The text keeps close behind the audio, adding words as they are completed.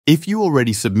If you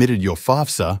already submitted your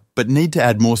FAFSA but need to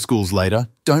add more schools later,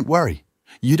 don't worry.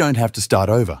 You don't have to start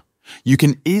over. You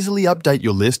can easily update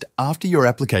your list after your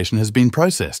application has been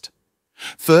processed.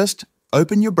 First,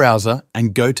 open your browser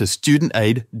and go to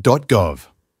studentaid.gov.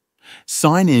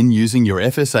 Sign in using your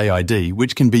FSA ID,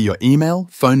 which can be your email,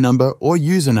 phone number, or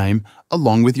username,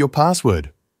 along with your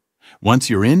password. Once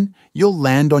you're in, you'll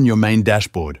land on your main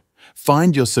dashboard.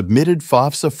 Find your submitted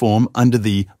FAFSA form under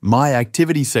the My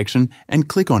Activity section and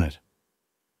click on it.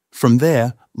 From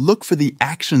there, look for the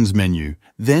Actions menu,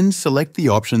 then select the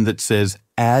option that says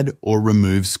Add or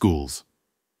Remove Schools.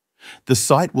 The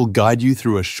site will guide you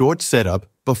through a short setup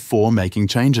before making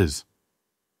changes.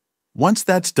 Once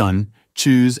that's done,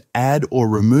 choose Add or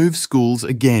Remove Schools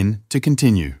again to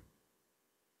continue.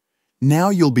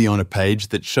 Now you'll be on a page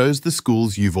that shows the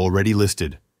schools you've already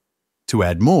listed. To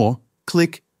add more,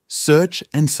 click Search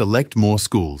and select more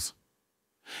schools.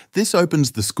 This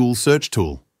opens the School Search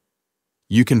tool.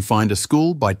 You can find a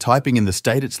school by typing in the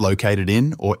state it's located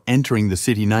in or entering the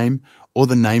city name or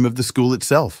the name of the school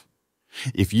itself.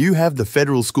 If you have the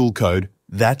federal school code,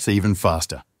 that's even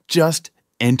faster. Just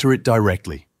enter it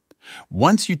directly.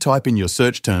 Once you type in your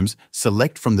search terms,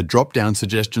 select from the drop-down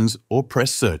suggestions or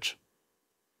press Search.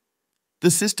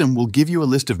 The system will give you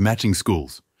a list of matching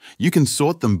schools. You can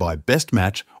sort them by best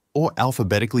match or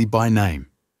alphabetically by name.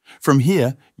 From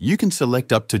here, you can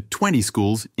select up to 20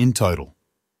 schools in total.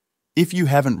 If you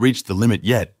haven't reached the limit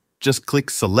yet, just click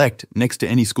Select next to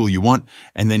any school you want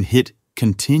and then hit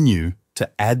Continue to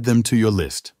add them to your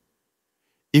list.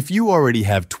 If you already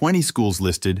have 20 schools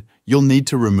listed, you'll need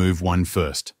to remove one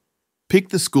first. Pick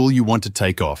the school you want to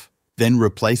take off, then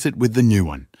replace it with the new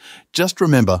one. Just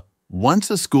remember, once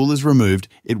a school is removed,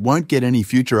 it won't get any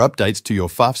future updates to your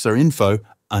FAFSA info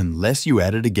unless you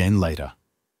add it again later.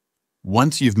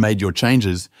 Once you've made your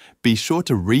changes, be sure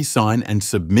to re-sign and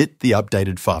submit the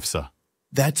updated FAFSA.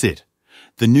 That's it.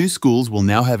 The new schools will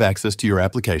now have access to your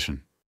application.